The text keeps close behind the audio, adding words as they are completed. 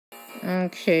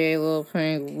Okay, little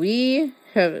pony, we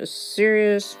have a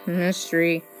serious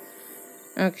mystery.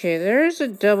 Okay, there's a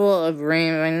double of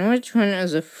rainbine. Which one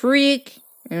is a freak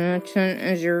and which one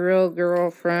is your real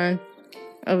girlfriend?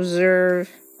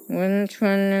 Observe. Which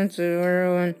one is the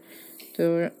real one?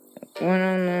 The one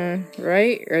on the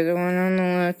right or the one on the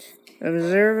left?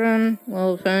 Observe them,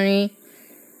 little pony.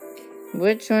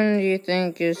 Which one do you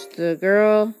think is the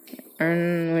girl?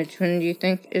 And which one do you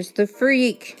think is the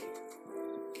freak?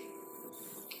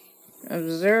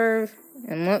 Observe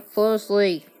and look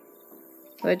closely.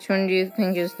 Which one do you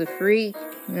think is the freak?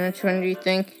 And which one do you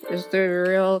think is the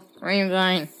real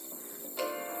rainbine?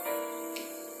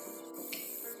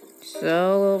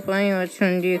 So, little pony, which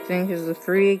one do you think is the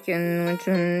freak? And which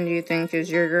one do you think is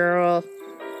your girl?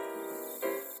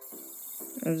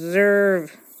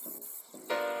 Observe.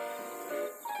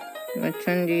 Which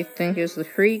one do you think is the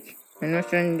freak? And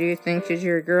which one do you think is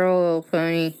your girl, little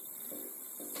pony?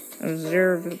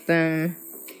 Observe them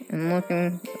and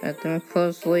looking at them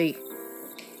closely.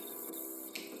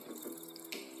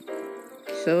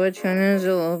 So which one is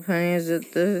it, little pony? Is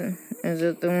it the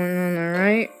one on the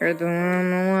right or the one on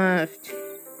the left?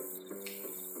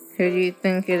 Who do you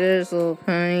think it is, little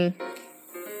pony?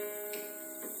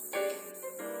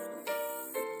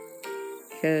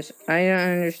 Because I don't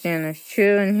understand. There's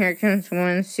two, and here comes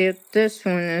one. See if this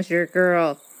one is your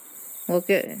girl.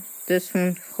 Look at this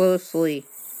one closely.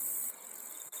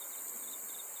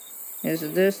 Is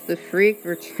this the freak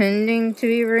pretending to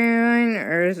be rainbine,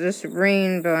 or is this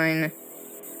rainbine?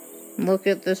 Look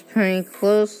at this pony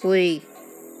closely.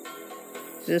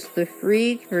 Is this the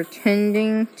freak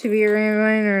pretending to be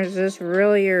rainbine, or is this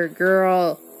really your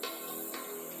girl?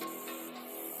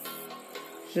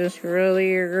 Is this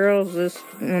really your girl? Is this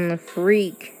one the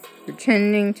freak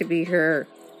pretending to be her?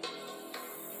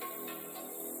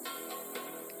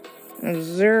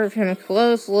 Observe him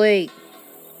closely.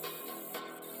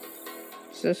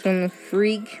 Is this one the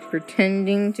freak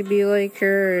pretending to be like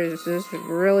her? Or is this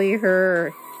really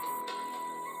her?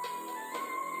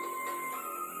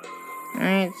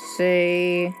 I'd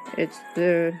say it's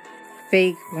the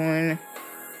fake one.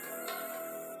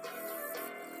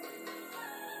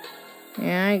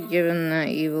 Yeah, I'd give him that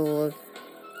evil look.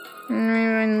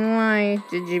 And why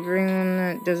did you bring one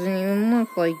that doesn't even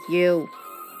look like you?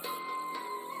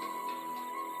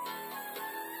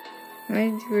 Why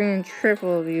did you bring a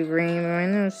triple of you,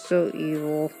 rainbine? That was so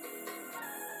evil.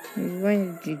 Why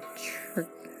did you trick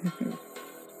your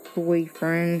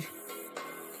boyfriend?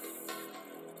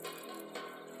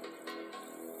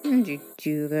 Why did you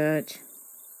do that?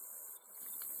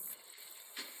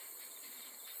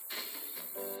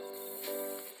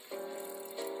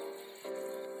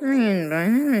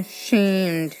 Rainbine, I'm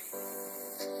ashamed.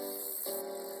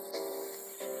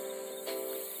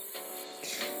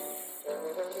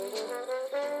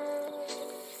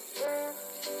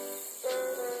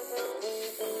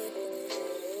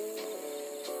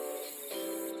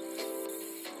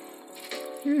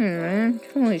 I'm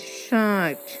totally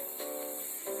shocked.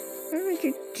 Why would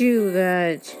you do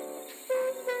that?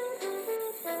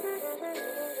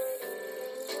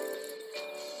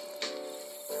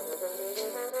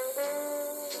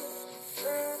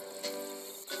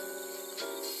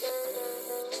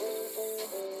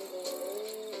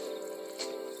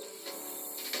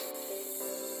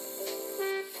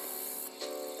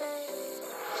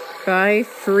 Bye,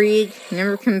 freak.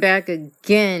 Never come back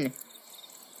again.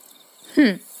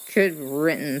 Good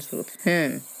riddance with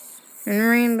him. And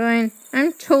Rainbine,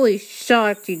 I'm totally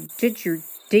shocked you did your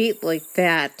date like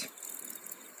that.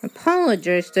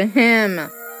 Apologize to him.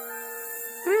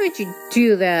 Why would you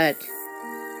do that?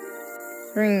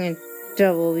 Bring a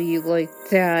W like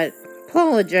that.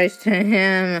 Apologize to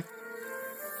him.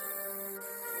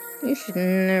 You should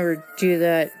never do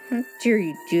that. How dare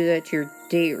you do that to your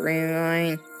date,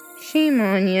 Rainbine? Shame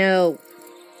on you.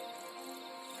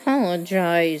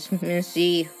 Apologize,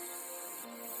 Missy.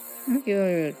 I'll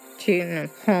give you an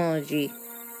apology.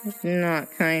 It's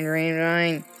not kind,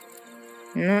 Rainbine.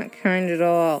 Not kind at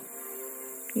all.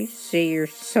 You say you're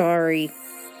sorry.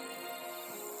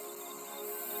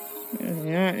 It's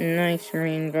not nice,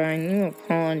 Rainbine. You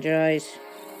apologize.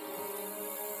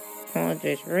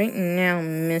 Apologize right now,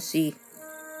 Missy.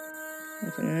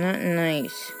 It's not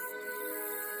nice.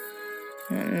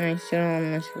 Not nice at all,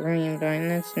 Miss Rainbine.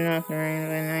 That's not the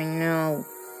Rainbine, I know.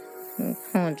 I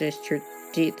apologize to your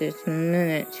date this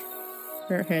minute.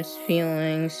 Hurt his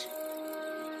feelings.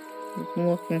 I'm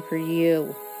looking for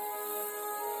you.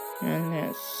 And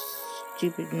that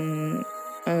stupid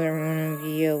other one of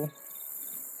you.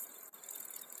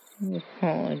 I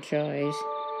apologize.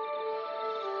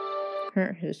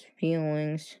 Hurt his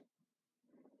feelings.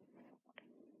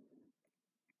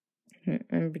 Don't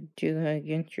ever do that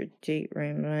against your date,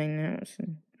 rainbine. That was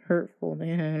hurtful to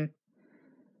him.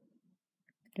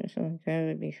 Just like I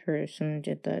would be hurt if someone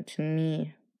did that to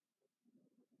me.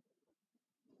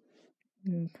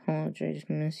 I apologize,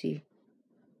 Missy.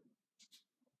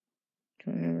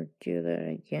 Don't ever do that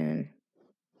again.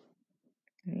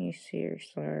 And you say you're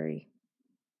sorry.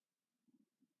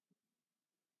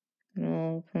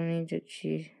 No, Pony, did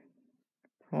she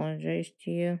apologize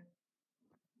to you?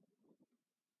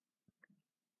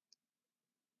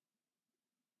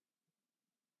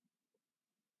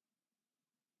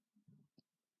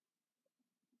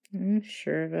 I'm not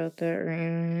sure about that,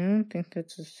 Raymond. I don't think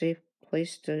that's a safe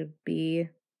place to be.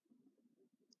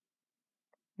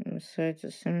 And besides,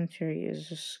 the cemetery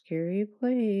is a scary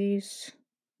place.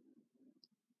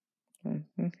 Don't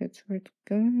think it's worth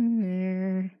going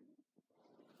there.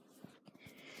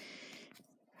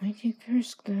 Why take the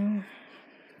risk, though?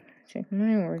 Take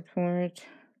my word for it.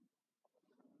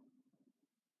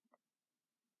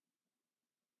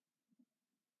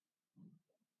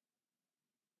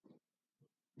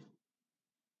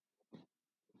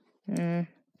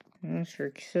 Unless you're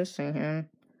kissing him.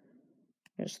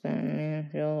 Guess that made me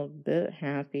feel a bit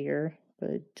happier.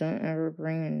 But don't ever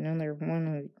bring another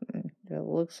one that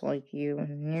looks like you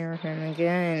near him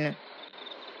again.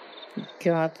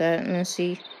 Got that,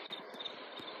 Missy?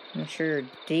 I'm sure your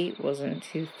date wasn't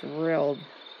too thrilled.